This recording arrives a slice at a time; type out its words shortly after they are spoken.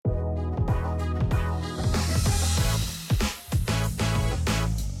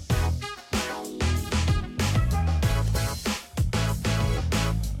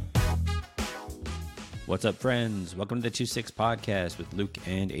What's up, friends? Welcome to the 26 Podcast with Luke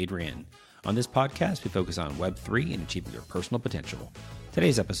and Adrian. On this podcast, we focus on Web3 and achieving your personal potential.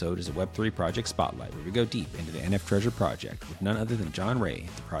 Today's episode is a Web3 project spotlight where we go deep into the NFTreasure project with none other than Jon Ray,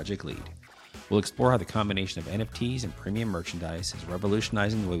 the project lead. We'll explore how the combination of NFTs and premium merchandise is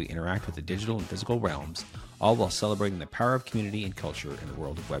revolutionizing the way we interact with the digital and physical realms, all while celebrating the power of community and culture in the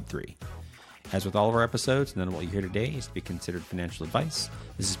world of Web3. As with all of our episodes, none of what you hear today is to be considered financial advice.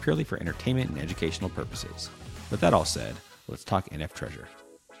 This is purely for entertainment and educational purposes. With that all said, let's talk NFTreasure.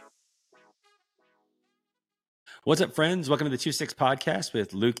 What's up, friends? Welcome to the 26 Podcast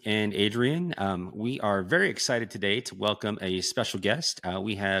with Luke and Adrian. We are very excited today to welcome a special guest.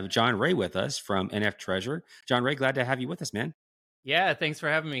 We have Jon Ray with us from NFTreasure. Jon Ray, glad to have you with us, man. Yeah, thanks for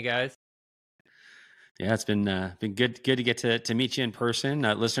having me, guys. Yeah, it's been good to get to meet you in person.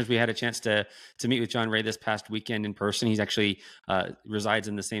 Listeners, we had a chance to meet with Jon Ray this past weekend in person. He's actually resides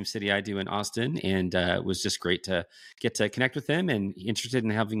in the same city I do in Austin, and it was just great to get to connect with him and interested in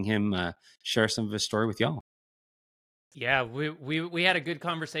having him share some of his story with y'all. Yeah, we had a good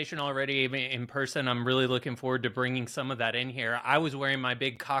conversation already in person. I'm really looking forward to bringing some of that in here. I was wearing my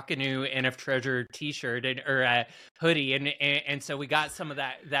big Cockatoo NFTreasure t-shirt or hoodie, and so we got some of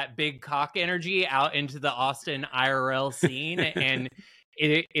that big cock energy out into the Austin IRL scene, and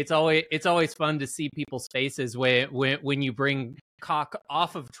it's always fun to see people's faces when you bring cock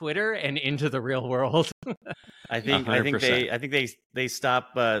off of Twitter and into the real world. I think they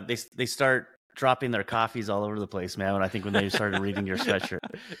stop they start dropping their coffees all over the place, man. When they started reading your sweatshirt,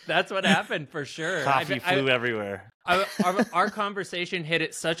 that's what happened for sure. Coffee flew everywhere. Our conversation hit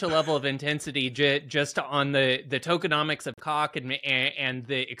at such a level of intensity just on the tokenomics of cock and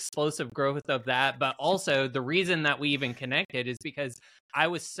the explosive growth of that, but also the reason that we even connected is because I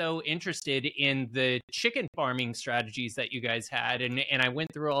was so interested in the chicken farming strategies that you guys had, and I went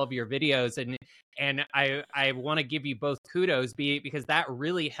through all of your videos, and I want to give you both kudos because that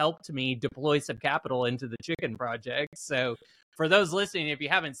really helped me deploy some capital into the chicken project. So for those listening, if you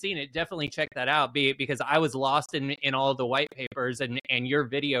haven't seen it, definitely check that out because I was lost in all of the white papers, and your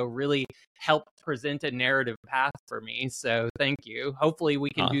video really helped present a narrative path for me. So thank you. Hopefully we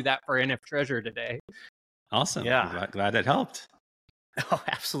can do that for NFTreasure today. Awesome. Yeah. Glad that helped. Oh,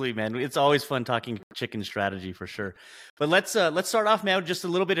 absolutely, man. It's always fun talking chicken strategy for sure. But let's start off, man, with just a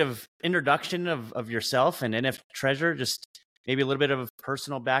little bit of introduction of yourself and NFTreasure, just maybe a little bit of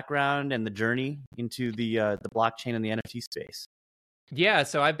personal background and the journey into the blockchain and the NFT space. Yeah,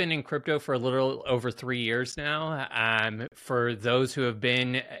 so I've been in crypto for a little over 3 years now. For those who have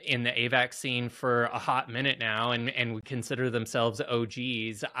been in the AVAX scene for a hot minute now and would consider themselves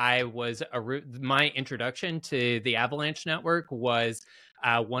OGs, my introduction to the Avalanche network was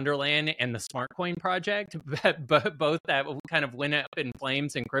Wonderland and the Smartcoin project, but both that kind of went up in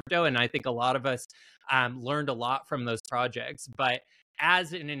flames in crypto, and I think a lot of us learned a lot from those projects. But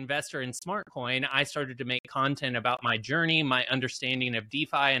as an investor in Smartcoin, I started to make content about my journey, my understanding of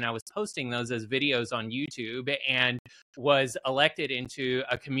DeFi, and I was posting those as videos on YouTube and was elected into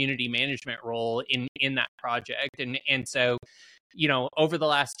a community management role in that project. And so, over the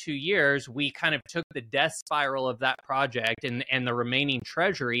last 2 years, we kind of took the death spiral of that project and the remaining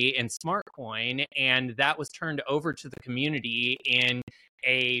treasury in Smartcoin, and that was turned over to the community in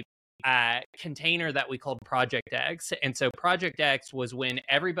a container that we called Project X. And so Project X was when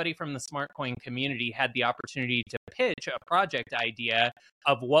everybody from the Smartcoin community had the opportunity to pitch a project idea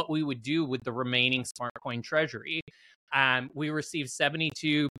of what we would do with the remaining Smartcoin treasury. We received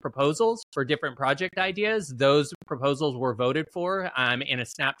 72 proposals for different project ideas. Those proposals were voted for in a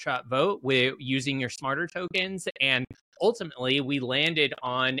snapshot vote using your smarter tokens. And ultimately, we landed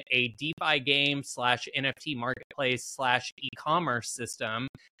on a DeFi game /NFT marketplace /e-commerce system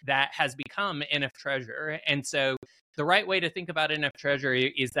that has become NFTreasure. And so the right way to think about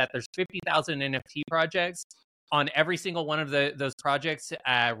NFTreasure is that there's 50,000 NFT projects. On every single one of those projects,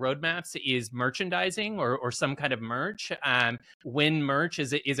 roadmaps is merchandising or some kind of merch. Win merch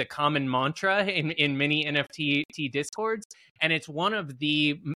is a common mantra in many NFT discords, and it's one of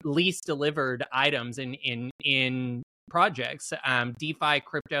the least delivered items in projects, DeFi,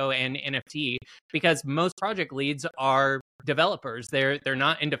 crypto, and NFT, because most project leads are developers. They're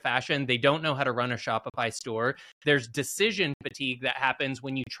not into fashion. They don't know how to run a Shopify store. There's decision fatigue that happens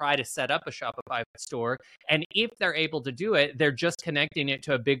when you try to set up a Shopify store. And if they're able to do it, they're just connecting it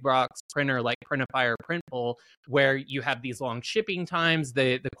to a big box printer like Printify or Printful, where you have these long shipping times.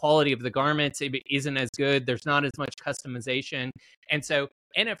 The quality of the garments isn't as good. There's not as much customization. And so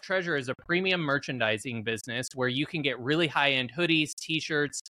NFTreasure is a premium merchandising business where you can get really high-end hoodies,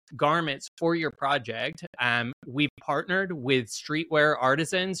 t-shirts, garments for your project. We've partnered with streetwear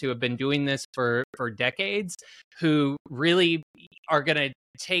artisans who have been doing this for decades, who really are going to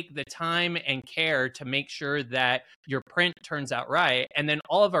take the time and care to make sure that your print turns out right. And then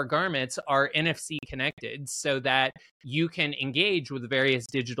all of our garments are NFC connected so that you can engage with various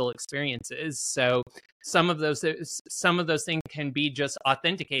digital experiences. So some of those things can be just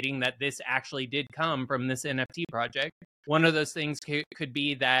authenticating that this actually did come from this NFT project. One of those things could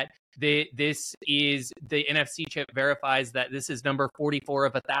be that the NFC chip verifies that this is number 44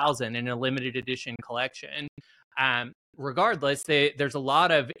 of 1,000 in a limited edition collection. Regardless, there's a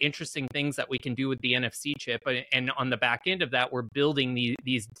lot of interesting things that we can do with the NFC chip, and on the back end of that, we're building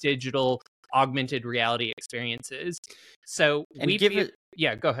these digital augmented reality experiences. So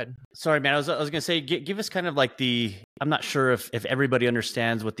yeah, go ahead. Sorry, man. I was going to say, give us kind of like I'm not sure if everybody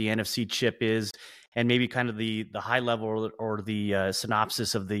understands what the NFC chip is, and maybe kind of the high level or the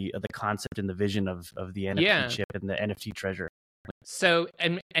synopsis of the concept and the vision of the NFT chip and the NFTreasure. So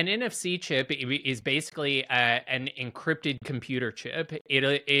an NFC chip is basically an encrypted computer chip.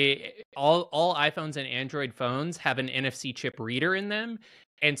 All iPhones and Android phones have an NFC chip reader in them.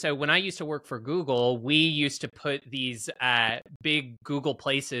 And so when I used to work for Google, we used to put these big Google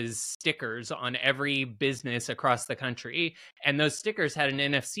Places stickers on every business across the country. And those stickers had an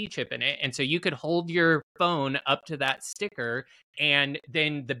NFC chip in it. And so you could hold your phone up to that sticker, and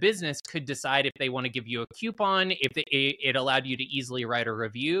then the business could decide if they want to give you a coupon, if it allowed you to easily write a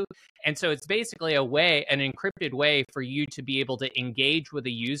review. And so it's basically an encrypted way for you to be able to engage with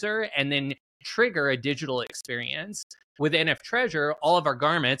a user and then trigger a digital experience. With NFTreasure, all of our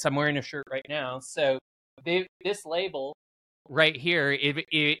garments, I'm wearing a shirt right now, so this label right here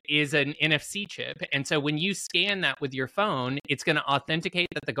is an NFC chip. And so when you scan that with your phone, it's going to authenticate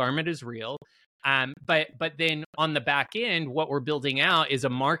that the garment is real. But then on the back end, what we're building out is a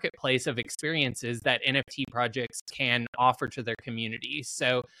marketplace of experiences that NFT projects can offer to their community.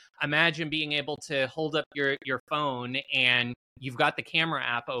 So imagine being able to hold up your phone, and you've got the camera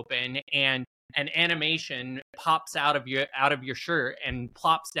app open, and an animation pops out of your shirt and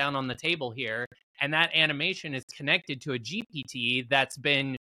plops down on the table here, and that animation is connected to a GPT that's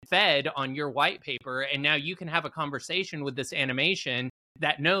been fed on your white paper, and now you can have a conversation with this animation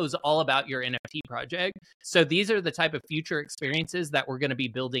that knows all about your NFT project. So these are the type of future experiences that we're going to be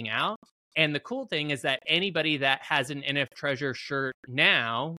building out. And the cool thing is that anybody that has an NFTreasure shirt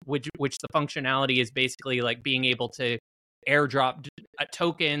now, which the functionality is basically like being able to airdrop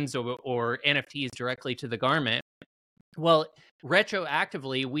tokens or NFTs directly to the garment. Well,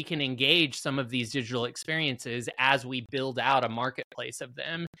 retroactively, we can engage some of these digital experiences as we build out a marketplace of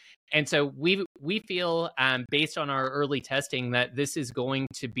them. And so we feel, based on our early testing, that this is going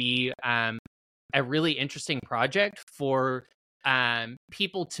to be a really interesting project for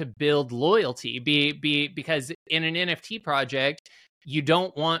people to build loyalty. Because in an NFT project, you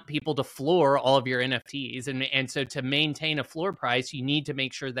don't want people to floor all of your NFTs. And so to maintain a floor price, you need to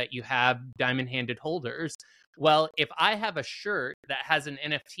make sure that you have diamond-handed holders. Well, if I have a shirt that has an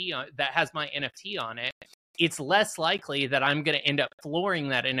NFT that has my NFT on it, it's less likely that I'm going to end up flooring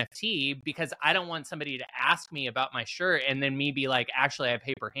that NFT, because I don't want somebody to ask me about my shirt and then me be like, actually, I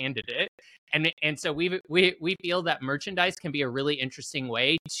paper-handed it. And so we feel that merchandise can be a really interesting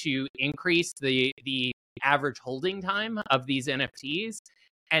way to increase the average holding time of these NFTs.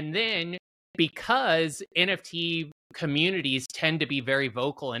 And then, because NFT communities tend to be very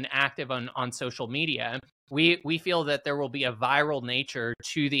vocal and active on social media, we feel that there will be a viral nature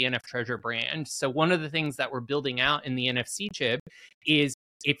to the NFTreasure brand. So one of the things that we're building out in the NFC chip is,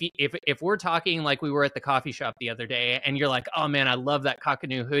 if we're talking like we were at the coffee shop the other day, and you're like, oh man, I love that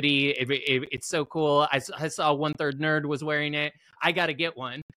Cockatoo hoodie. It's so cool. I saw 1/3 Nerd was wearing it. I got to get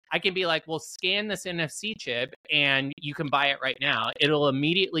one. I can be like, well, scan this NFC chip and you can buy it right now. It'll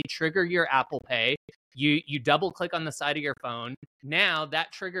immediately trigger your Apple Pay. You double click on the side of your phone. Now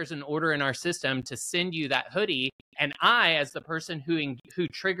that triggers an order in our system to send you that hoodie. And I, as the person who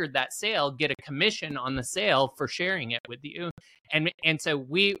triggered that sale, get a commission on the sale for sharing it with you. And so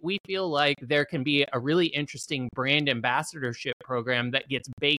we feel like there can be a really interesting brand ambassadorship program that gets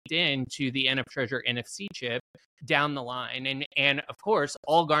baked into the NFTreasure NFC chip down the line. And of course,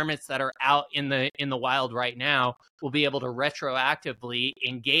 all garments that are out in the wild right now will be able to retroactively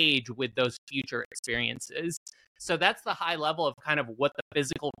engage with those future experiences. So that's the high level of kind of what the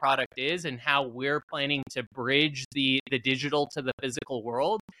physical product is and how we're planning to bridge the digital to the physical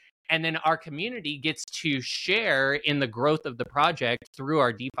world. And then our community gets to share in the growth of the project through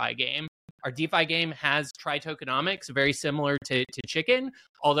our DeFi game. Our DeFi game has tri-tokenomics, very similar to Chicken,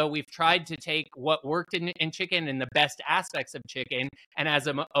 although we've tried to take what worked in Chicken and the best aspects of Chicken, and as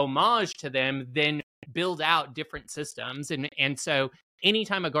an homage to them, then build out different systems. And so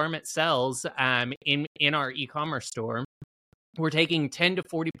anytime a garment sells in our e-commerce store, we're taking 10 to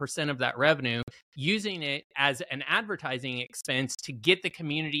 40% of that revenue, using it as an advertising expense to get the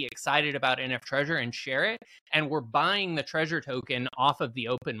community excited about NFTreasure and share it. And we're buying the treasure token off of the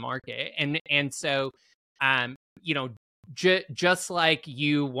open market. And so, you know, just like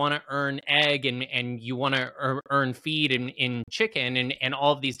you want to earn egg and you want to earn feed in chicken and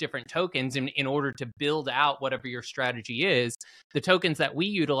all of these different tokens in order to build out whatever your strategy is, the tokens that we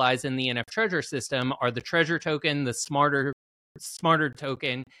utilize in the NFTreasure system are the treasure token, the smarter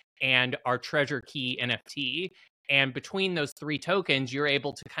token, and our treasure key NFT. And between those three tokens, you're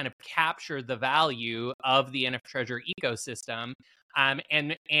able to kind of capture the value of the NFTreasure ecosystem.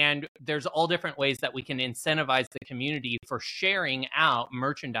 And there's all different ways that we can incentivize the community for sharing out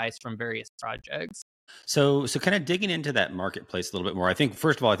merchandise from various projects. So kind of digging into that marketplace a little bit more. I think,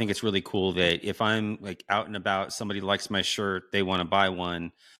 first of all, I think it's really cool that if I'm like out and about, somebody likes my shirt, they want to buy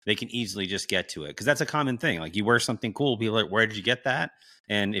one, they can easily just get to it. Because that's a common thing. Like you wear something cool, people are like, where did you get that?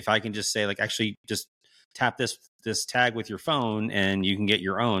 And if I can just say, like, actually just tap this tag with your phone and you can get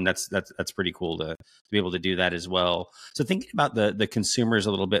your own, that's pretty cool to be able to do that as well. So thinking about the consumers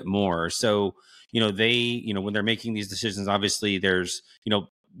a little bit more. So, they, when they're making these decisions, obviously there's,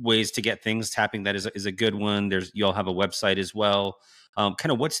 ways to get things. Tapping that is a good one. You'll have a website as well.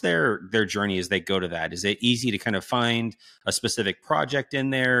 Kind of what's their journey as they go to that? Is it easy to kind of find a specific project in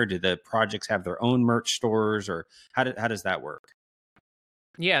there? Do the projects have their own merch stores, or how does that work?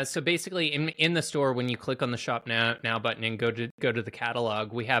 Yeah, so basically in the store, when you click on the Shop Now button and go to the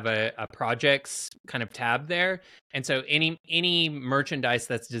catalog, we have a projects kind of tab there. And so any merchandise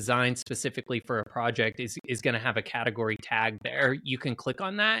that's designed specifically for a project is going to have a category tag there. You can click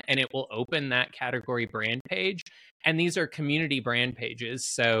on that and it will open that category brand page. And these are community brand pages.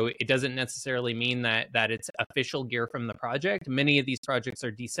 So it doesn't necessarily mean that it's official gear from the project. Many of these projects are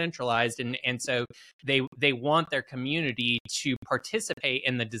decentralized. And so they want their community to participate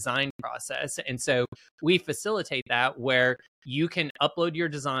in the design process. And so we facilitate that, where you can upload your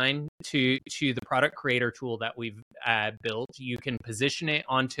design to the product creator tool that we've built. You can position it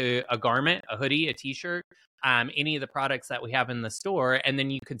onto a garment, a hoodie, a t-shirt, any of the products that we have in the store, and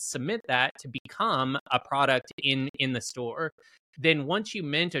then you could submit that to become a product in the store. Then once you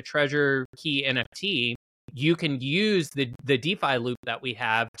mint a treasure key NFT, you can use the DeFi loop that we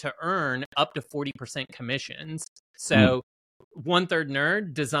have to earn up to 40% commissions. So One Third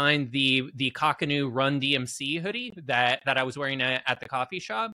Nerd designed the Cockanoo Run DMC hoodie that I was wearing at the coffee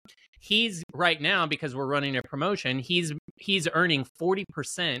shop. He's right now, because we're running a promotion, he's earning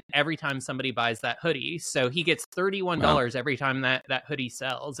 40% every time somebody buys that hoodie. So he gets $31 every time that hoodie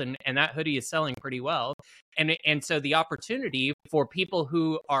sells, and that hoodie is selling pretty well. And so the opportunity for people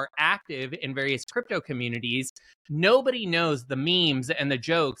who are active in various crypto communities, nobody knows the memes and the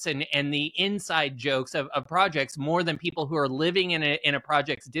jokes and the inside jokes of projects more than people who are living in a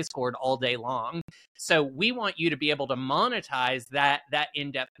project's Discord all day long. So we want you to be able to monetize that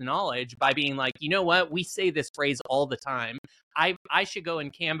in-depth knowledge by being like, you know what, we say this phrase all the time. I should go in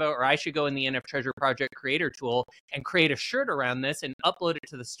Canva, or I should go in the NFTreasure project creator tool and create a shirt around this and upload it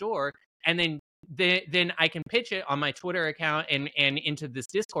to the store. And then I can pitch it on my Twitter account and into this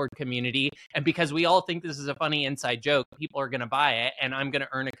Discord community. And because we all think this is a funny inside joke, people are going to buy it and I'm going to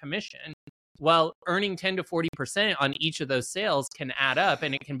earn a commission. Well, earning 10 to 40% on each of those sales can add up,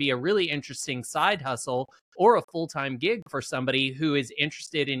 and it can be a really interesting side hustle or a full-time gig for somebody who is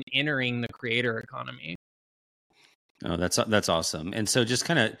interested in entering the creator economy. Oh, that's awesome. And so just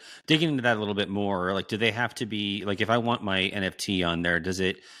kind of digging into that a little bit more, like, do they have to be, like, if I want my NFT on there, does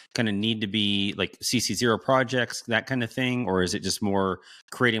it kind of need to be like CC0 projects, that kind of thing? Or is it just more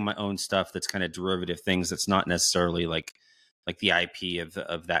creating my own stuff that's kind of derivative things that's not necessarily like the IP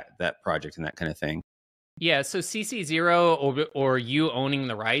of that project and that kind of thing? Yeah, so CC0 or you owning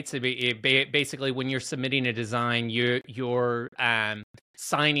the rights, basically when you're submitting a design, you're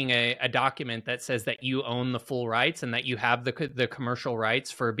signing a document that says that you own the full rights and that you have the commercial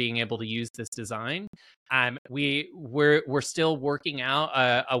rights for being able to use this design. We're still working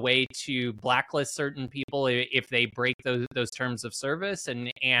out a way to blacklist certain people if they break those terms of service,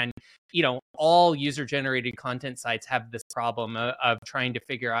 and all user generated content sites have this problem of trying to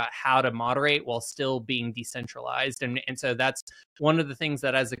figure out how to moderate while still being decentralized, and so that's one of the things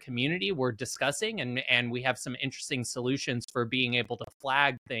that as a community we're discussing, and we have some interesting solutions for being able to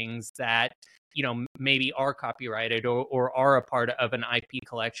flag things that maybe are copyrighted or are a part of an IP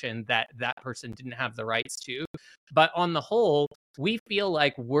collection that that person didn't have the rights to. But on the whole, we feel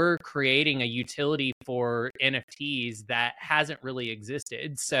like we're creating a utility for NFTs that hasn't really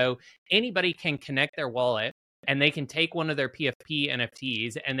existed. So anybody can connect their wallet and they can take one of their PFP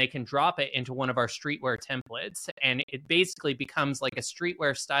NFTs and they can drop it into one of our streetwear templates. And it basically becomes like a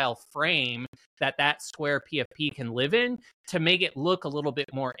streetwear style frame that square PFP can live in to make it look a little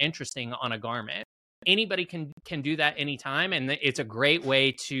bit more interesting on a garment. Anybody can do that anytime, and it's a great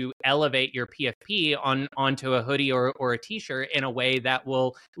way to elevate your PFP onto a hoodie or a t-shirt in a way that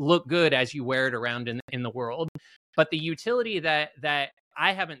will look good as you wear it around in the world. But the utility that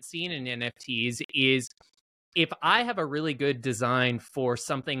I haven't seen in NFTs is if I have a really good design for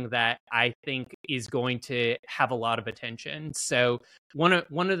something that I think is going to have a lot of attention. So one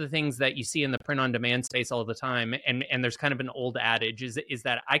of the things that you see in the print on demand space all the time, and there's kind of an old adage, is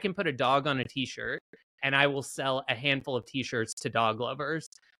that I can put a dog on a t-shirt and I will sell a handful of t-shirts to dog lovers.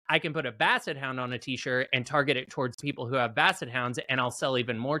 I can put a basset hound on a t-shirt and target it towards people who have basset hounds, and I'll sell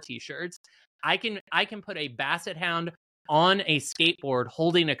even more t-shirts. I can put a basset hound on a skateboard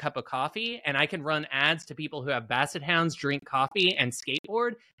holding a cup of coffee, and I can run ads to people who have basset hounds, drink coffee, and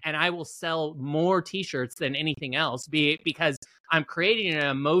skateboard, and I will sell more t-shirts than anything else because I'm creating an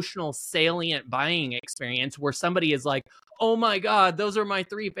emotional, salient buying experience where somebody is like, oh my God, those are my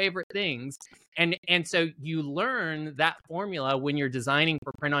 3 favorite things. And so you learn that formula when you're designing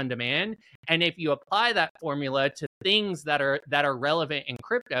for print on demand. And if you apply that formula to things that are relevant in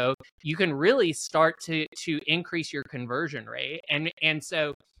crypto, you can really start to increase your conversion rate. And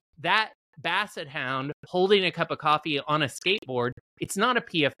so that basset hound holding a cup of coffee on a skateboard, it's not a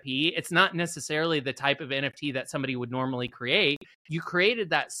PFP. It's not necessarily the type of NFT that somebody would normally create. You created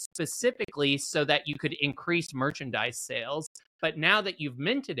that specifically so that you could increase merchandise sales. But now that you've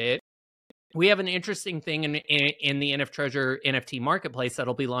minted it, we have an interesting thing in the NFTreasure NFT marketplace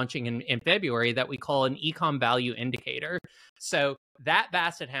that'll be launching in February that we call an ecom value indicator. So that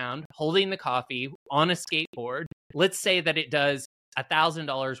basset hound holding the coffee on a skateboard, let's say that it does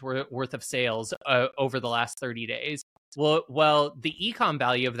 $1,000 worth of sales over the last 30 days. Well, the ecom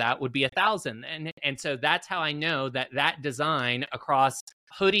value of that would be 1,000 then. And so that's how I know that design across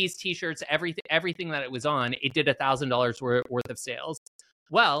hoodies, t-shirts, everything that it was on, it did $1,000 worth of sales.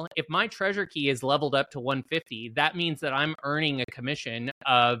 Well, if my treasure key is leveled up to 150, that means that I'm earning a commission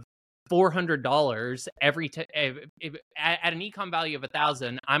of $400 at an ecom value of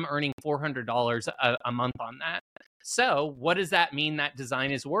 1,000. I'm earning $400 a month on that. So what does that mean that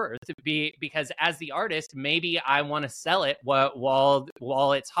design is worth? Because as the artist, maybe I want to sell it while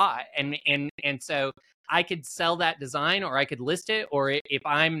it's hot, and so I could sell that design, or I could list it, or if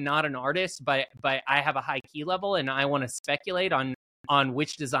I'm not an artist but I have a high key level and I want to speculate on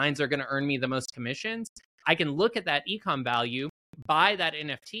which designs are going to earn me the most commissions, I can look at that ecom value, buy that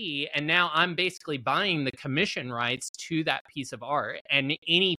NFT, and now I'm basically buying the commission rights to that piece of art, and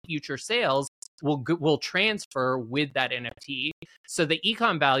any future sales will transfer with that NFT. So the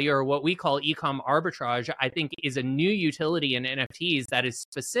ecom value, or what we call ecom arbitrage, I think is a new utility in NFTs that is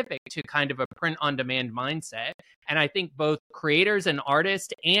specific to kind of a print on demand mindset. And I think both creators and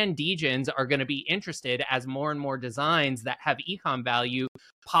artists and degens are going to be interested as more and more designs that have ecom value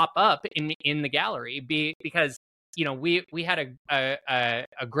pop up in the gallery, because we had a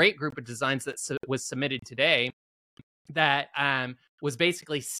great group of designs that was submitted today that was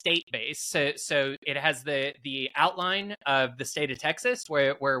basically state-based. So it has the outline of the state of Texas,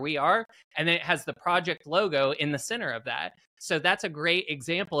 where we are, and then it has the project logo in the center of that. So that's a great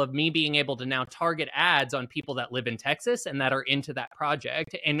example of me being able to now target ads on people that live in Texas and that are into that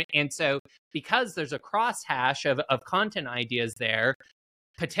project. And so because there's a crosshash of content ideas there,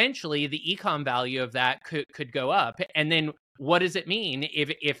 potentially the ecom value of that could go up. And then what does it mean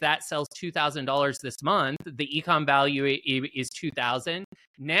if that sells $2,000 this month? The ecom value is $2,000.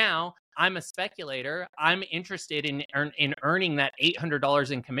 Now I'm a speculator. I'm interested in earning that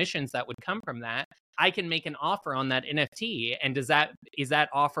 $800 in commissions that would come from that. I can make an offer on that NFT. And is that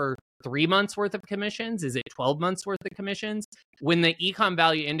offer 3 months worth of commissions? Is it 12 months worth of commissions? When the ecom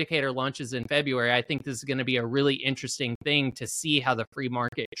value indicator launches in February, I think this is going to be a really interesting thing to see how the free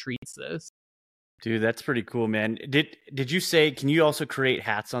market treats this. Dude, that's pretty cool, man. Did you say, can you also create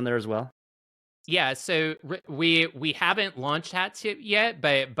hats on there as well? Yeah, so we haven't launched hats yet,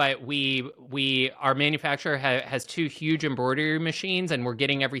 but our manufacturer has 2 huge embroidery machines, and we're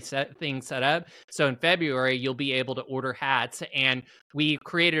getting everything set up. So in February, you'll be able to order hats, and we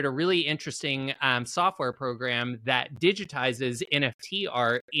created a really interesting software program that digitizes NFT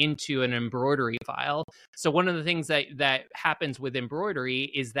art into an embroidery file. So one of the things that happens with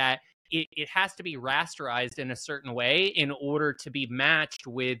embroidery is that it has to be rasterized in a certain way in order to be matched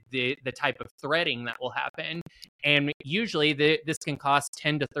with the type of threading that will happen. And usually this can cost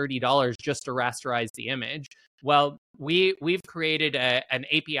 $10 to $30 just to rasterize the image. Well, we've created an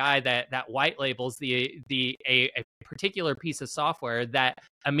API that white labels a particular piece of software that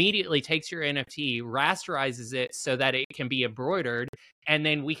immediately takes your NFT, rasterizes it so that it can be embroidered, and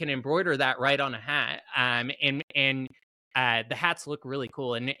then we can embroider that right on a hat. The hats look really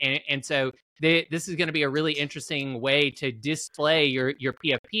cool, and so this is going to be a really interesting way to display your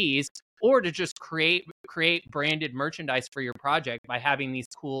PFPs, or to just create branded merchandise for your project by having these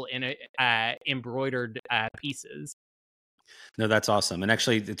cool embroidered pieces. No, that's awesome. And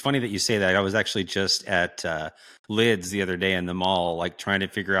actually, it's funny that you say that. I was actually just at Lids the other day in the mall, like trying to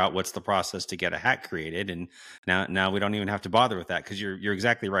figure out what's the process to get a hat created. And now we don't even have to bother with that, because you're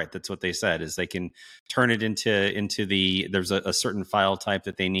exactly right. That's what they said, is they can turn it into there's a certain file type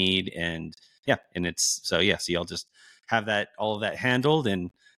that they need, and so you'll just have all of that handled,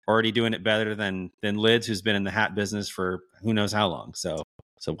 and already doing it better than Lids, who's been in the hat business for who knows how long. So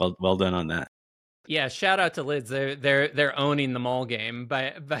well done on that. Yeah, shout out to Lids. They're owning the mall game,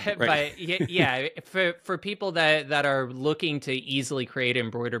 but Right. yeah, for people that are looking to easily create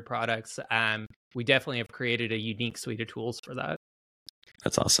embroidered products, we definitely have created a unique suite of tools for that.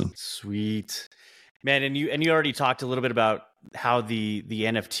 That's awesome. Sweet, man. And you already talked a little bit about how the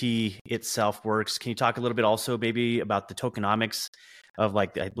NFT itself works. Can you talk a little bit also maybe about the tokenomics of,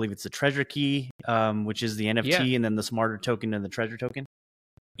 like, I believe it's the treasure key, which is the NFT, and then the smarter token and the treasure token?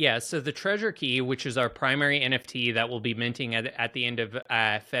 Yeah, so the treasure key, which is our primary NFT that we'll be minting at the end of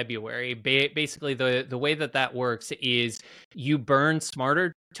February, basically the way that works is you burn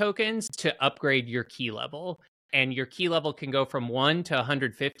smarter tokens to upgrade your key level, and your key level can go from 1 to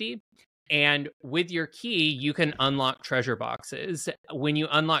 150. And with your key, you can unlock treasure boxes. When you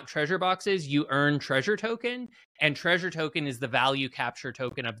unlock treasure boxes, you earn treasure token, and treasure token is the value capture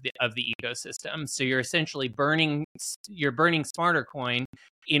token of the ecosystem. So you're essentially burning smarter coin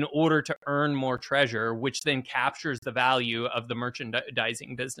in order to earn more treasure, which then captures the value of the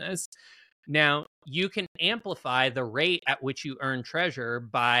merchandising business. Now, you can amplify the rate at which you earn treasure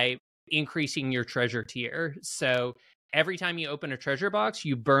by increasing your treasure tier. So every time you open a treasure box,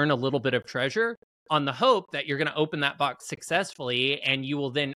 you burn a little bit of treasure on the hope that you're going to open that box successfully, and you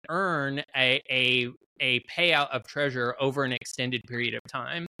will then earn a payout of treasure over an extended period of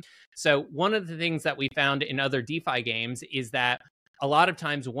time. So one of the things that we found in other DeFi games is that a lot of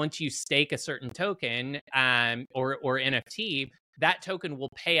times once you stake a certain token or NFT, that token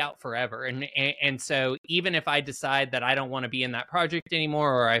will pay out forever. And so even if I decide that I don't want to be in that project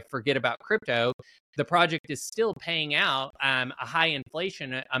anymore, or I forget about crypto, the project is still paying out a high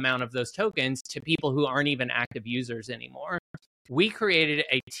inflation amount of those tokens to people who aren't even active users anymore. We created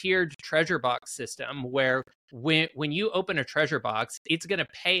a tiered treasure box system where when you open a treasure box, it's going to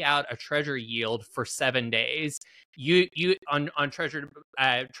pay out a treasure yield for 7 days. You on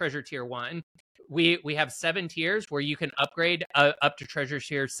treasure tier 1. We have 7 tiers where you can upgrade up to treasure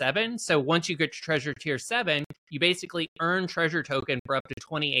tier 7. So once you get to treasure tier 7, you basically earn treasure token for up to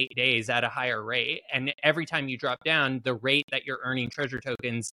 28 days at a higher rate. And every time you drop down, the rate that you're earning treasure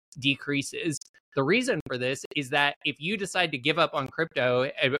tokens decreases. The reason for this is that if you decide to give up on crypto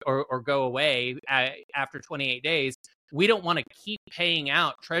or go away after 28 days, we don't want to keep paying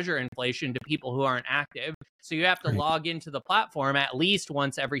out treasure inflation to people who aren't active. So you have to log into the platform at least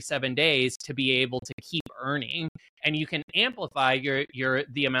once every 7 days to be able to keep earning. And you can amplify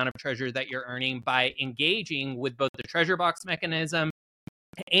the amount of treasure that you're earning by engaging with both the treasure box mechanism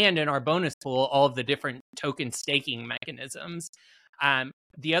and, in our bonus pool, all of the different token staking mechanisms.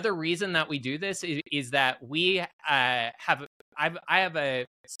 The other reason that we do this is that we I have a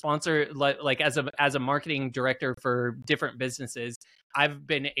sponsor, like as a marketing director for different businesses. I've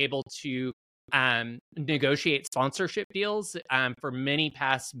been able to negotiate sponsorship deals for many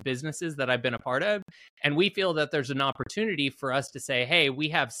past businesses that I've been a part of. And we feel that there's an opportunity for us to say, hey, we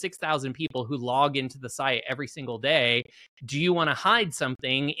have 6,000 people who log into the site every single day. Do you want to hide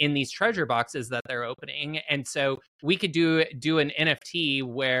something in these treasure boxes that they're opening? And so we could do an NFT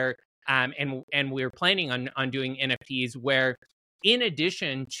where, and we're planning on doing NFTs where, in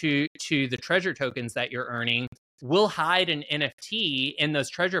addition to the treasure tokens that you're earning, we'll hide an NFT in those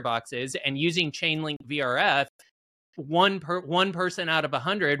treasure boxes, and using Chainlink VRF, one person out of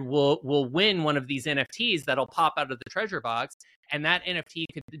 100 will win one of these NFTs that'll pop out of the treasure box. And that NFT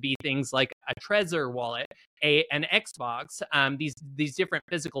could be things like a Trezor wallet, an Xbox, these different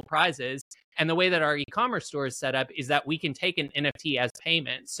physical prizes. And the way that our e-commerce store is set up is that we can take an NFT as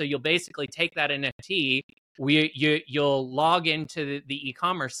payment. So you'll basically take that NFT, You'll log into the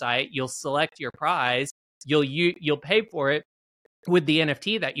e-commerce site, you'll select your prize, you'll pay for it with the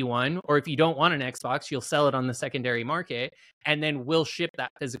NFT that you won, or if you don't want an Xbox, you'll sell it on the secondary market, and then we'll ship that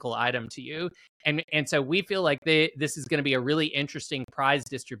physical item to you. And so we feel like this is going to be a really interesting prize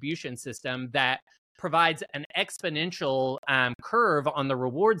distribution system that provides an exponential curve on the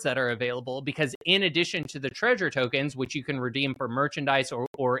rewards that are available, because in addition to the treasure tokens, which you can redeem for merchandise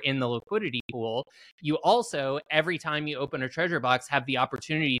or in the liquidity pool, you also, every time you open a treasure box, have the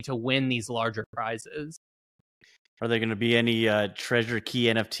opportunity to win these larger prizes. Are there going to be any treasure key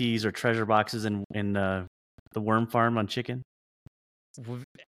NFTs or treasure boxes in the worm farm on Chicken?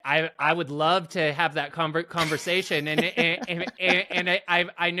 I would love to have that conversation, and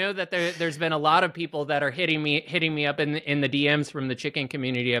I know that there's been a lot of people that are hitting me up in the DMs from the Chicken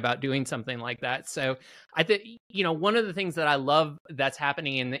community about doing something like that. So I think, one of the things that I love that's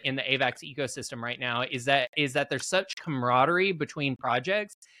happening in the AVAX ecosystem right now is that there's such camaraderie between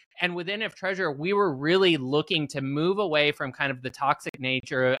projects. And with NFTreasure, we were really looking to move away from kind of the toxic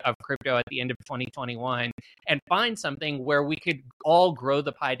nature of crypto at the end of 2021 and find something where we could all grow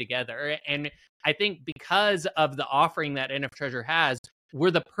the pie together. And I think because of the offering that NFTreasure has, we're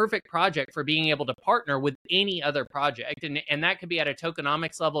the perfect project for being able to partner with any other project. And that could be at a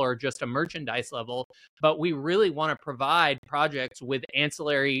tokenomics level or just a merchandise level. But we really want to provide projects with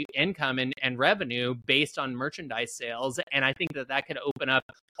ancillary income and revenue based on merchandise sales. And I think that could open up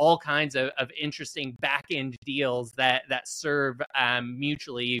all kinds of interesting back end deals that serve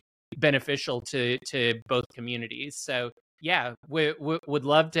mutually beneficial to both communities. So yeah, we would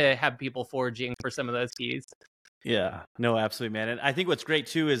love to have people foraging for some of those keys. Yeah, no, absolutely, man. And I think what's great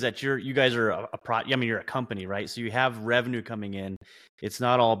too is that you guys are you're a company, right? So you have revenue coming in. It's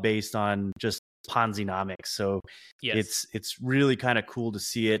not all based on just Ponzi-nomics. So yes, it's really kind of cool to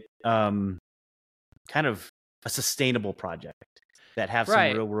see it kind of a sustainable project that have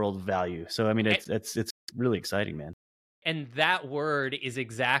some real world value. So I mean, it's really exciting, man. And that word is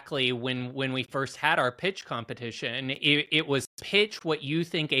exactly when we first had our pitch competition, it was pitch what you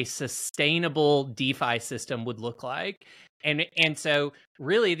think a sustainable DeFi system would look like. And so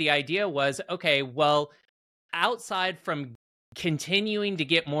really the idea was, okay, well, outside from continuing to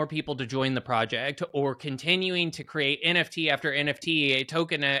get more people to join the project or continuing to create NFT after NFT,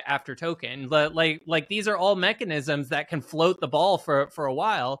 token after token, like these are all mechanisms that can float the ball for a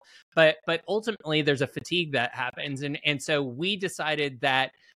while, but ultimately there's a fatigue that happens. And so we decided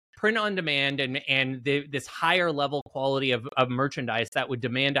that print on demand and this higher level quality of merchandise that would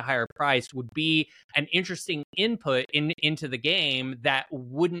demand a higher price would be an interesting input into the game that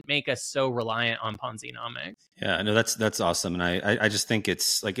wouldn't make us so reliant on Ponzi-nomics. Yeah, no, that's awesome, and I just think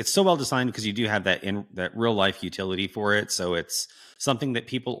it's so well designed because you do have that real life utility for it. So it's something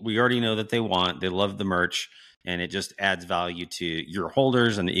that we already know that they want. They love the merch, and it just adds value to your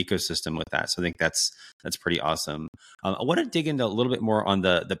holders and the ecosystem with that. So I think that's pretty awesome. I want to dig into a little bit more on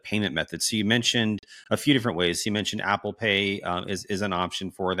the payment method. So you mentioned a few different ways. You mentioned Apple Pay is an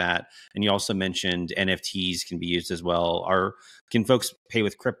option for that, and you also mentioned NFTs can be used as well. Can folks pay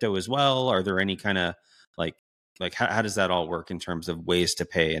with crypto as well? Are there any kind of like how does that all work in terms of ways to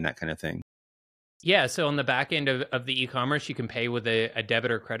pay and that kind of thing? Yeah, so on the back end of the e-commerce, you can pay with a debit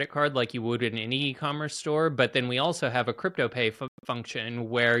or credit card like you would in any e-commerce store. But then we also have a crypto pay function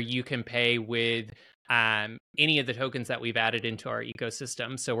where you can pay with any of the tokens that we've added into our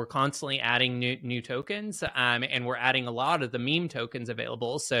ecosystem. So we're constantly adding new tokens, and we're adding a lot of the meme tokens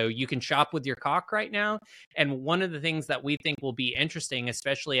available. So you can shop with your cock right now. And one of the things that we think will be interesting,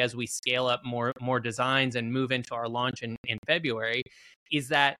 especially as we scale up more designs and move into our launch in February, is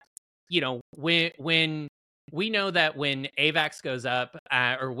that when we know that when AVAX goes up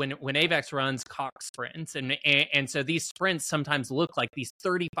or when AVAX runs cock sprints, and so these sprints sometimes look like these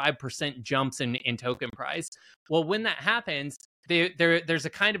 35% jumps in token price. Well, when that happens, there's a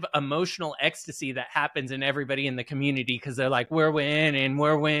kind of emotional ecstasy that happens in everybody in the community because they're like, we're winning.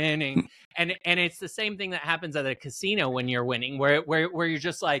 And it's the same thing that happens at a casino when you're winning, where you're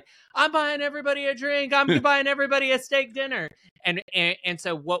just like, I'm buying everybody a drink, I'm buying everybody a steak dinner. And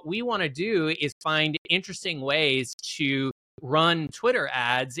so what we want to do is find interesting ways to run Twitter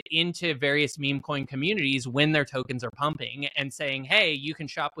ads into various meme coin communities when their tokens are pumping and saying, hey, you can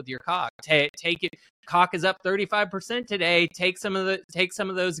shop with your cock. Take it. Cock is up 35% today. Take some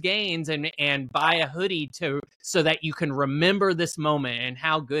of those gains and buy a hoodie so that you can remember this moment and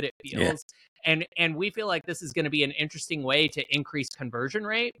how good it feels. Yeah. And we feel like this is going to be an interesting way to increase conversion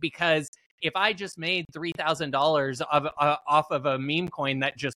rate because if I just made $3,000 off of a meme coin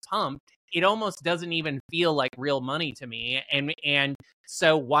that just pumped, it almost doesn't even feel like real money to me. And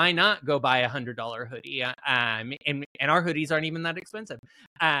so why not go buy $100 hoodie? And our hoodies aren't even that expensive.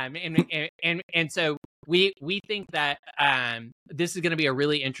 And so we think that this is going to be a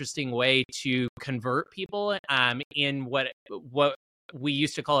really interesting way to convert people in what we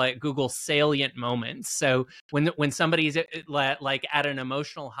used to call it Google salient moments. So when somebody's like at an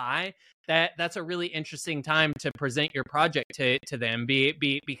emotional high, that's a really interesting time to present your project to them,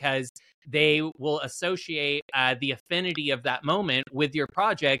 because they will associate the affinity of that moment with your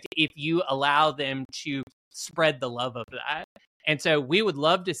project if you allow them to spread the love of that. And so we would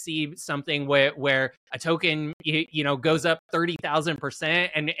love to see something where a token, goes up 30,000%,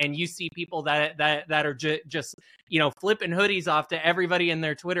 and you see people that are just flipping hoodies off to everybody in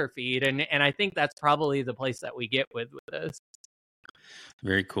their Twitter feed, and I think that's probably the place that we get with this.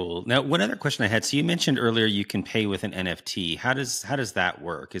 Very cool. Now, one other question I had. So you mentioned earlier you can pay with an NFT. How does that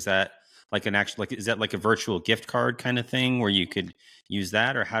work? Is that like is that like a virtual gift card kind of thing where you could use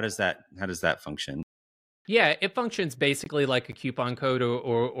that, or how does that function? Yeah, it functions basically like a coupon code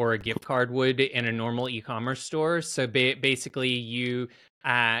or a gift card would in a normal e-commerce store. So basically you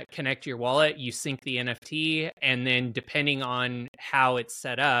connect your wallet, you sync the NFT, and then depending on how it's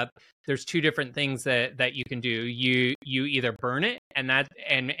set up, there's two different things that you can do. You either burn it,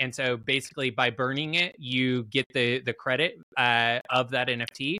 and so basically by burning it, you get the credit of that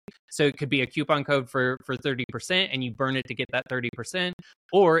NFT. So it could be a coupon code for 30%, and you burn it to get that 30%,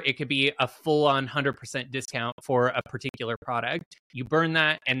 or it could be a full-on 100% discount for a particular product. You burn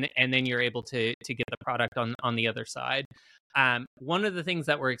that, and then you're able to get the product on the other side. One of the things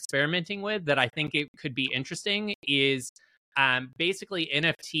that we're experimenting with that I think it could be interesting is basically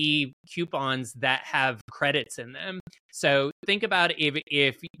NFT coupons that have credits in them. So think about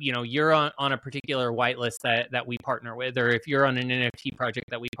if you're on a particular whitelist that we partner with, or if you're on an NFT project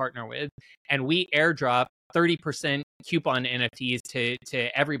that we partner with, and we airdrop 30% coupon NFTs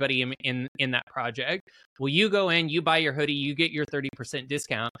to everybody in that project. Well, you go in, you buy your hoodie, you get your 30%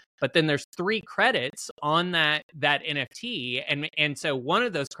 discount, but then there's 3 credits on that NFT, and so one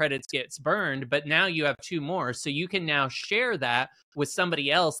of those credits gets burned, but now you have 2 more, so you can now share that with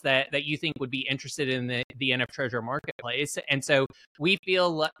somebody else that you think would be interested in the NFTreasure marketplace. And so we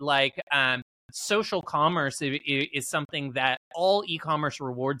feel like social commerce is something that all e-commerce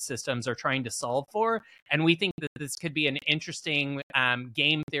reward systems are trying to solve for, and we think that this could be an interesting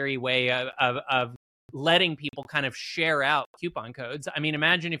game theory way of letting people kind of share out coupon codes. I mean,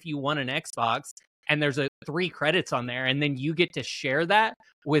 imagine if you won an Xbox and there's 3 credits on there, and then you get to share that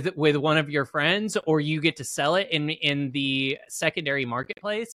with one of your friends, or you get to sell it in the secondary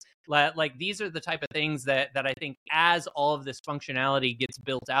marketplace. Like, these are the type of things that I think, as all of this functionality gets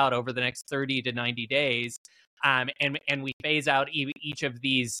built out over the next 30 to 90 days, and we phase out each of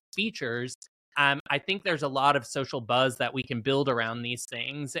these features, I think there's a lot of social buzz that we can build around these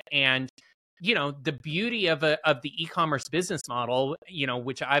things. And the beauty of the e-commerce business model,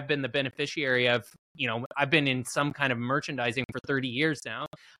 which I've been the beneficiary of, I've been in some kind of merchandising for 30 years now.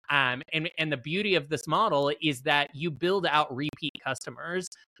 And the beauty of this model is that you build out repeat customers.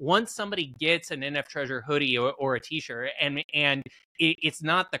 Once somebody gets an NFTreasure hoodie or a t-shirt, and it's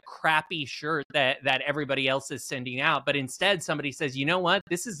not the crappy shirt that everybody else is sending out, but instead somebody says, you know what,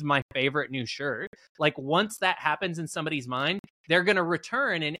 this is my favorite new shirt. Like, once that happens in somebody's mind, they're going to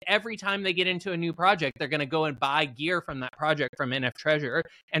return, and every time they get into a new project, they're going to go and buy gear from that project from NFTreasure.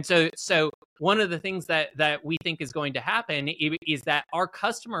 And so one of the things that we think is going to happen is that our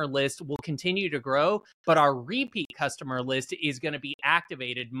customer list will continue to grow, but our repeat customer list is going to be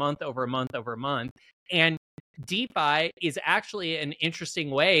activated month over month over month. And DeFi is actually an interesting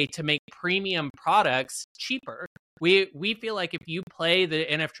way to make premium products cheaper. We feel like if you play the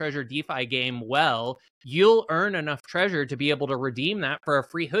NFTreasure DeFi game well, you'll earn enough treasure to be able to redeem that for a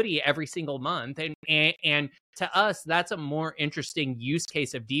free hoodie every single month. And to us, that's a more interesting use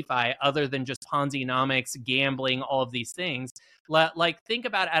case of DeFi, other than just Ponzi-nomics, gambling, all of these things. Like, think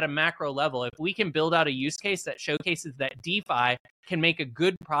about at a macro level, if we can build out a use case that showcases that DeFi can make a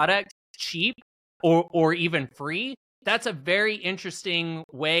good product cheap or even free, that's a very interesting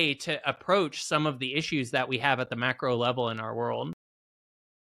way to approach some of the issues that we have at the macro level in our world.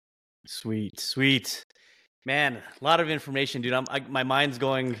 Sweet. Man, a lot of information, dude. My mind's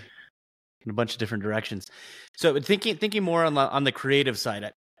going in a bunch of different directions. So thinking more on the creative side,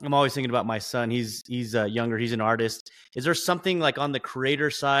 I'm always thinking about my son. He's younger. He's an artist. Is there something like on the creator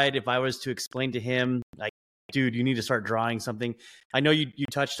side, if I was to explain to him, like, dude, you need to start drawing something? I know you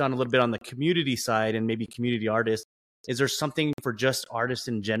touched on a little bit on the community side and maybe community artists. Is there something for just artists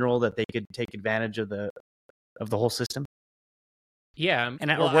in general that they could take advantage of the whole system? Yeah.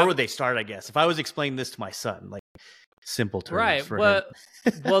 And or where would they start, I guess? If I was explaining this to my son, like simple terms Right. for Well,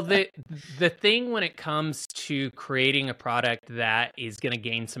 him. well, the thing when it comes to creating a product that is going to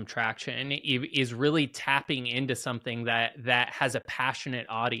gain some traction is really tapping into something that has a passionate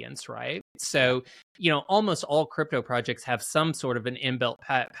audience, right? So, almost all crypto projects have some sort of an inbuilt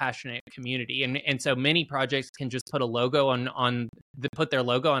passionate community, and so many projects can just put a logo put their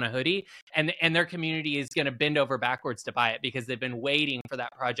logo on a hoodie, and their community is going to bend over backwards to buy it because they've been waiting for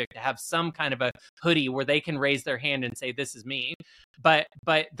that project to have some kind of a hoodie where they can raise their hand and say, "This is me." But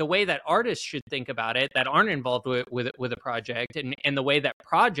the way that artists should think about it that aren't involved with a project, and the way that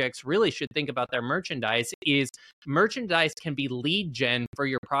projects really should think about their merchandise is merchandise can be lead gen for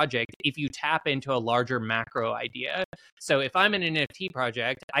your project if you tap into a larger macro idea. So if I'm an NFT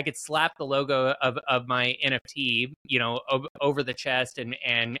project, I could slap the logo of my NFT, over the chest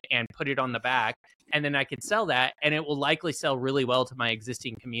and put it on the back, and then I could sell that, and it will likely sell really well to my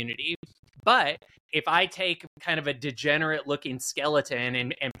existing community. But if I take kind of a degenerate looking skeleton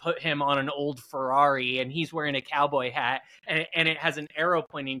and put him on an old Ferrari, and he's wearing a cowboy hat, and it has an arrow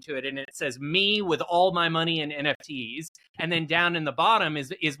pointing to it, and it says "me with all my money in NFTs," and then down in the bottom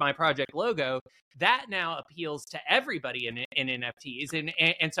is my project logo, that now appeals to everybody in NFTs.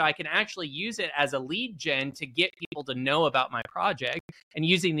 And so I can actually use it as a lead gen to get people to know about my project. And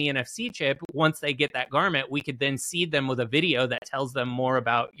using the NFC chip, once they get that garment, we could then seed them with a video that tells them more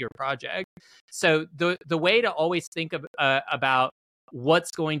about your project. So the way to always think about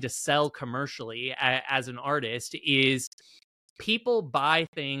what's going to sell commercially as an artist is people buy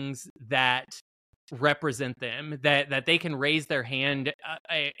things that represent them, that they can raise their hand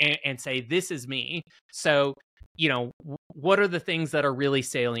and say, "This is me." So, what are the things that are really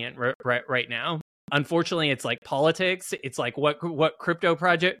salient right now? Unfortunately, it's like politics. It's like what crypto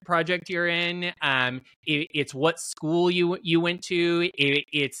project you're in. It's what school you went to.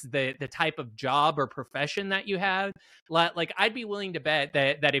 It's the type of job or profession that you have. Like, I'd be willing to bet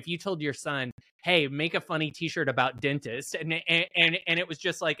that if you told your son, "Hey, make a funny T-shirt about dentists," and it was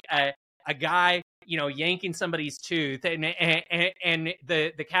just like a guy yanking somebody's tooth, and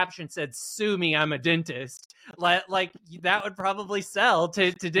the caption said, "Sue me, I'm a dentist," like that would probably sell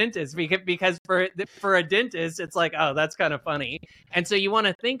to dentists, because for a dentist it's like, oh, that's kind of funny. And so you want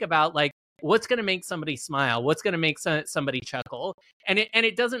to think about, like, what's going to make somebody smile, what's going to make somebody chuckle, and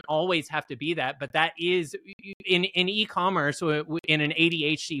it doesn't always have to be that, but that is in e-commerce, in an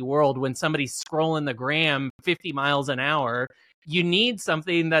ADHD world, when somebody's scrolling the gram 50 miles an hour, you need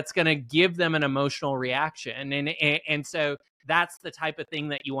something that's going to give them an emotional reaction. And so that's the type of thing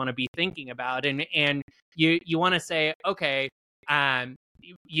that you want to be thinking about. And you want to say, okay,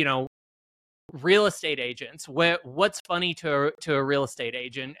 real estate agents, what's funny to a real estate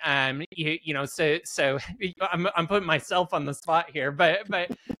agent? So I'm putting myself on the spot here, but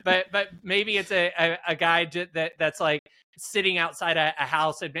maybe it's a guy that's like sitting outside a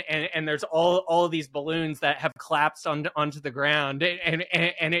house, and there's all of these balloons that have collapsed onto the ground, and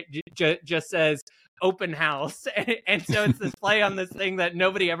it just says open house, and so it's this play on this thing that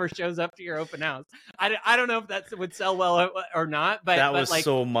nobody ever shows up to your open house. I don't know if that would sell well or not, but that was like,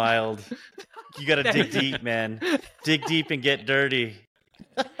 so mild. You got to dig deep, man. Dig deep and get dirty.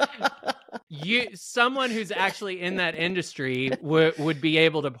 Someone who's actually in that industry would be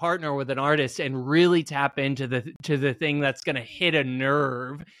able to partner with an artist and really tap into the thing that's going to hit a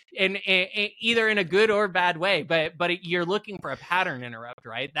nerve, and either in a good or bad way. But you're looking for a pattern interrupt,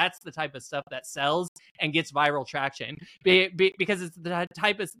 right? That's the type of stuff that sells and gets viral traction, because it's the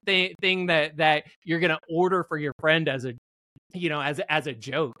type of thing that you're going to order for your friend as a as a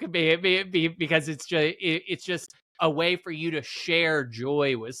joke, because it's just a way for you to share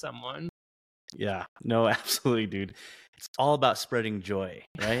joy with someone. Yeah, no, absolutely, dude. It's all about spreading joy,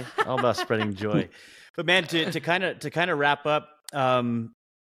 right? All about spreading joy. But man, to kind of wrap up,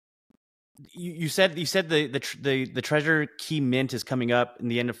 you said the treasure key mint is coming up in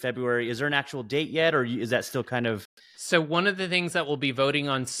the end of February. Is there an actual date yet, or is that still kind of? So one of the things that we'll be voting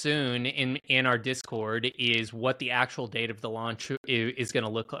on soon in our Discord is what the actual date of the launch is going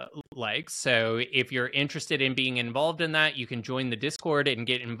to look like. So if you're interested in being involved in that, you can join the Discord and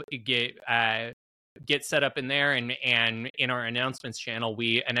get set up in there, and in our announcements channel,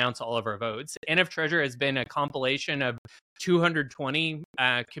 we announce all of our votes. NFTreasure has been a compilation of 220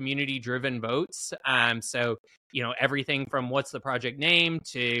 community-driven votes. So, everything from what's the project name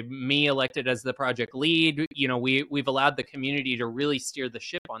to me elected as the project lead. We've allowed the community to really steer the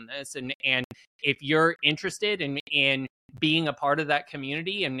ship on this. And if you're interested in being a part of that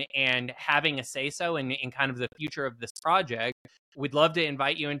community and having a say-so in kind of the future of this project, we'd love to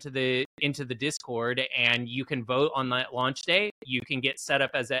invite you into the Discord, and you can vote on that launch day. You can get set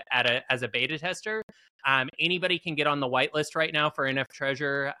up as a beta tester. Anybody can get on the whitelist right now for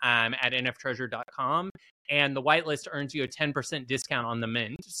NFTreasure at NFTreasure.com, and the whitelist earns you a 10% discount on the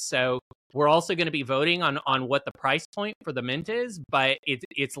mint. So we're also going to be voting on what the price point for the mint is, but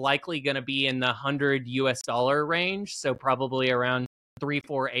it's likely going to be in the $100 range, so probably around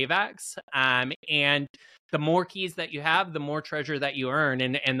 3-4 AVAX. And the more keys that you have, the more treasure that you earn,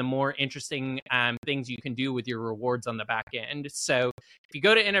 and the more interesting things you can do with your rewards on the back end. So if you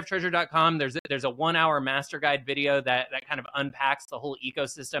go to NFTreasure.com, there's a 1-hour master guide video that kind of unpacks the whole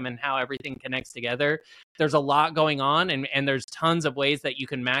ecosystem and how everything connects together. There's a lot going on, and there's tons of ways that you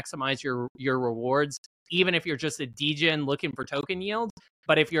can maximize your rewards, even if you're just a degen looking for token yield.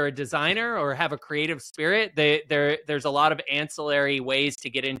 But if you're a designer or have a creative spirit, there's a lot of ancillary ways to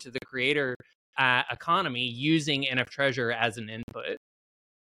get into the creator economy using NFTreasure as an input.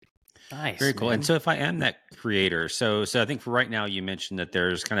 Nice. Very cool. Man. And so if I am that creator, so I think for right now, you mentioned that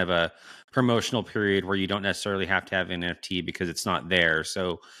there's kind of a promotional period where you don't necessarily have to have an NFT because it's not there.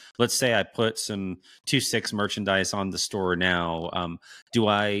 So let's say I put some 2.6 merchandise on the store now. Do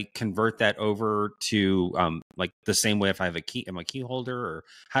I convert that over to like the same way if I have a key, am I key holder, or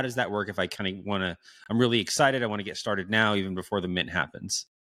how does that work if I kind of want to, I'm really excited, I want to get started now, even before the mint happens?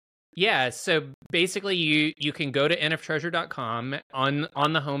 Yeah, so basically you can go to NFTreasure.com. On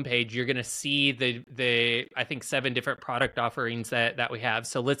the homepage, you're going to see the I think 7 different product offerings that we have.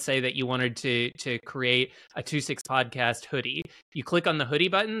 So let's say that you wanted to create a 2.6 podcast hoodie. You click on the hoodie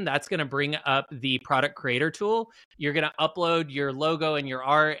button, that's going to bring up the product creator tool. You're going to upload your logo and your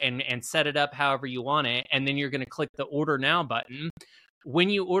art and set it up however you want it, and then you're going to click the order now button. When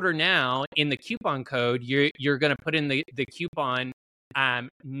you order now, in the coupon code, you're going to put in the coupon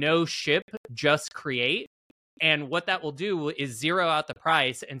no ship, just create. And what that will do is zero out the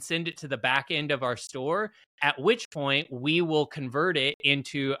price and send it to the back end of our store, at which point we will convert it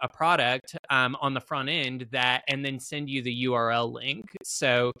into a product on the front end and then send you the URL link.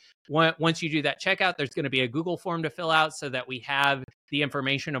 So once you do that checkout, there's going to be a Google form to fill out so that we have the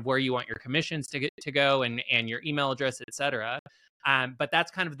information of where you want your commissions to go and your email address, etc. But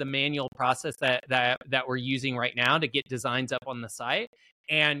that's kind of the manual process that we're using right now to get designs up on the site.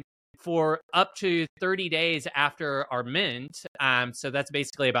 And for up to 30 days after our mint, so that's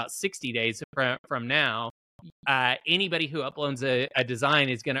basically about 60 days from now, anybody who uploads a design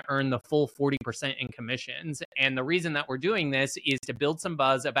is going to earn the full 40% in commissions. And the reason that we're doing this is to build some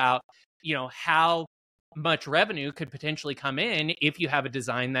buzz about, how much revenue could potentially come in if you have a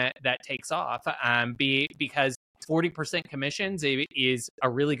design that takes off, because 40% commissions is a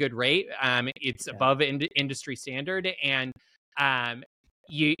really good rate. It's above industry standard. And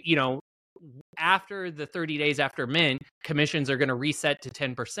after the 30 days after mint, commissions are going to reset to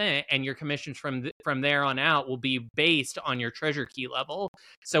 10%, and your commissions from there on out will be based on your treasure key level.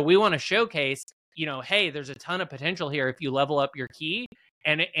 So we want to showcase, hey, there's a ton of potential here if you level up your key,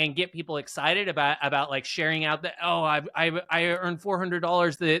 and get people excited about like sharing out that, oh, I earned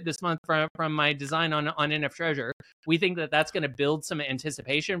 $400 this month from my design on NFTreasure. We think that's going to build some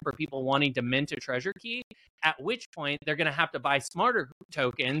anticipation for people wanting to mint a treasure key, at which point they're going to have to buy smarter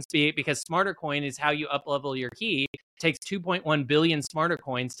tokens, because smarter coin is how you up level your key. It takes 2.1 billion smarter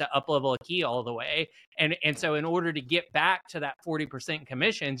coins to up level a key all the way. And so in order to get back to that 40%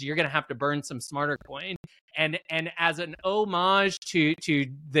 commissions, you're going to have to burn some smarter coin. And as an homage to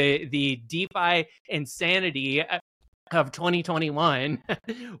the DeFi insanity of 2021,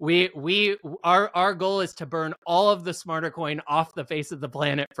 our goal is to burn all of the smarter coin off the face of the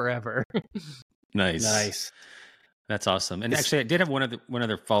planet forever. Nice. That's awesome. And actually, I did have one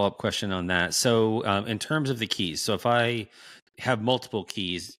other follow-up question on that. So in terms of the keys, so if I have multiple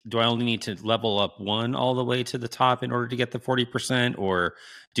keys, do I only need to level up one all the way to the top in order to get the 40%? Or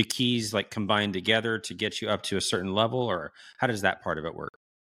do keys like combine together to get you up to a certain level? Or how does that part of it work?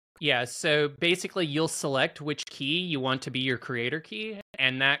 Yeah, so basically you'll select which key you want to be your creator key,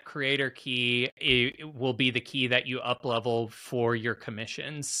 and that creator key will be the key that you up level for your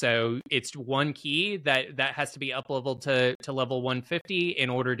commissions. So it's one key that has to be up leveled to level 150 in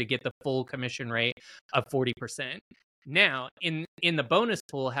order to get the full commission rate of 40%. Now, in the bonus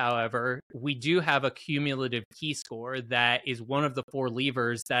pool, however, we do have a cumulative key score that is one of the 4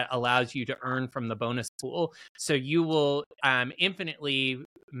 levers that allows you to earn from the bonus pool. So you will infinitely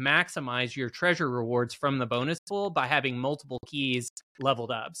maximize your treasure rewards from the bonus pool by having multiple keys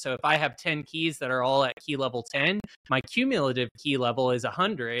leveled up. So if I have 10 keys that are all at key level 10, my cumulative key level is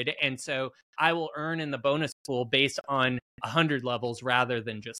 100. And so I will earn in the bonus pool based on 100 levels rather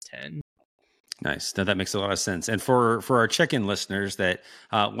than just 10. Nice. No, that makes a lot of sense. And for our chicken listeners that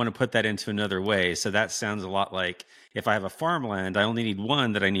want to put that into another way, so that sounds a lot like if I have a farmland, I only need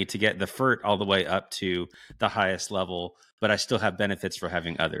 1 that I need to get the FERT all the way up to the highest level, but I still have benefits for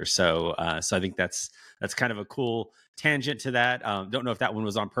having others. So so I think that's kind of a cool tangent to that. Don't know if that one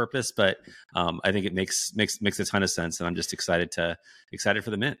was on purpose, but I think it makes a ton of sense, and I'm just excited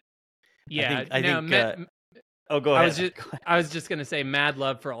for the mint. Yeah, I think oh, go ahead. I was just going to say, mad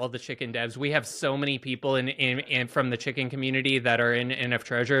love for all the chicken devs. We have so many people in from the chicken community that are in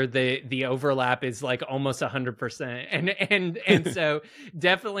NFTreasure. The overlap is like almost 100%. And so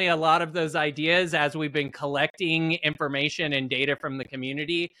definitely a lot of those ideas, as we've been collecting information and data from the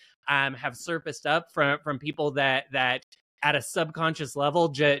community, have surfaced up from people that at a subconscious level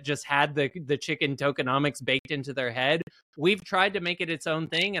just had the chicken tokenomics baked into their head. We've tried to make it its own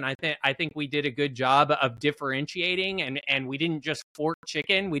thing, and I think we did a good job of differentiating, and we didn't just fork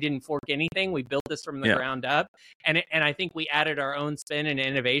chicken. We didn't fork anything. We built this from the ground up, and I think we added our own spin and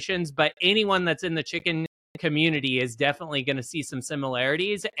innovations. But anyone that's in the chicken community is definitely going to see some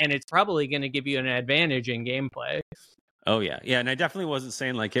similarities, and it's probably going to give you an advantage in gameplay. Oh yeah. And I definitely wasn't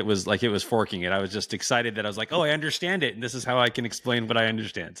saying like it was forking it. I was just excited that I was like, oh, I understand it, and this is how I can explain what I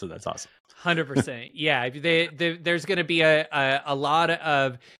understand. So that's awesome. 100%. Yeah, there's going to be a lot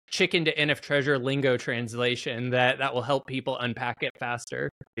of chicken to NFTreasure lingo translation that will help people unpack it faster.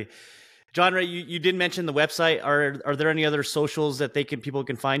 Jon Ray, you did mention the website. Are there any other socials that people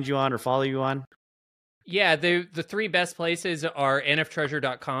can find you on or follow you on? Yeah, the 3 best places are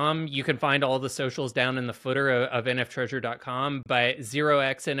NFTreasure.com. You can find all the socials down in the footer of NFTreasure.com, but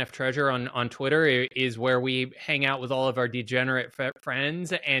 0x NFTreasure on Twitter is where we hang out with all of our degenerate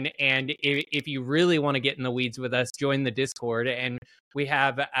friends. And if you really want to get in the weeds with us, join the Discord. And we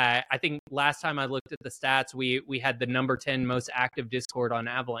have, I think last time I looked at the stats, we had the number 10 most active Discord on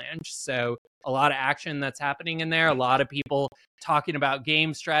Avalanche. So a lot of action that's happening in there. A lot of people talking about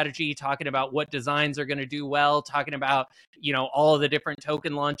game strategy, talking about what designs are going to do well, talking about, all of the different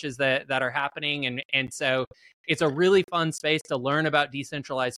token launches that are happening. And so it's a really fun space to learn about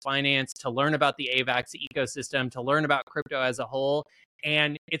decentralized finance, to learn about the AVAX ecosystem, to learn about crypto as a whole.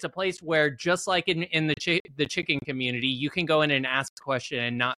 And it's a place where, just like in the chicken community, you can go in and ask a question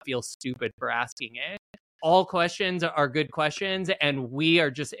and not feel stupid for asking it. All questions are good questions, and we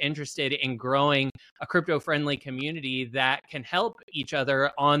are just interested in growing a crypto-friendly community that can help each other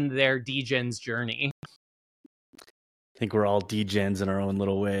on their degens journey. I think we're all degens in our own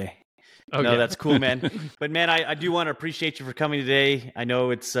little way. Okay. No, that's cool, man. But man, I do want to appreciate you for coming today. I know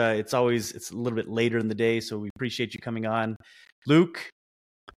it's a little bit later in the day, so we appreciate you coming on. Luke,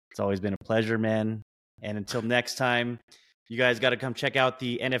 it's always been a pleasure, man. And until next time, you guys got to come check out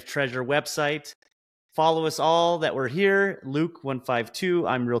the NFTreasure website. Follow us all that we're here. Luke152,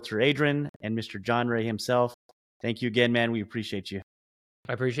 I'm Realtor Adrian, and Mr. Jon Ray himself. Thank you again, man. We appreciate you.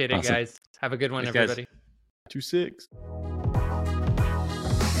 I appreciate it, Awesome. Guys. Have a good one, Thanks, everybody. Guys. 2-6.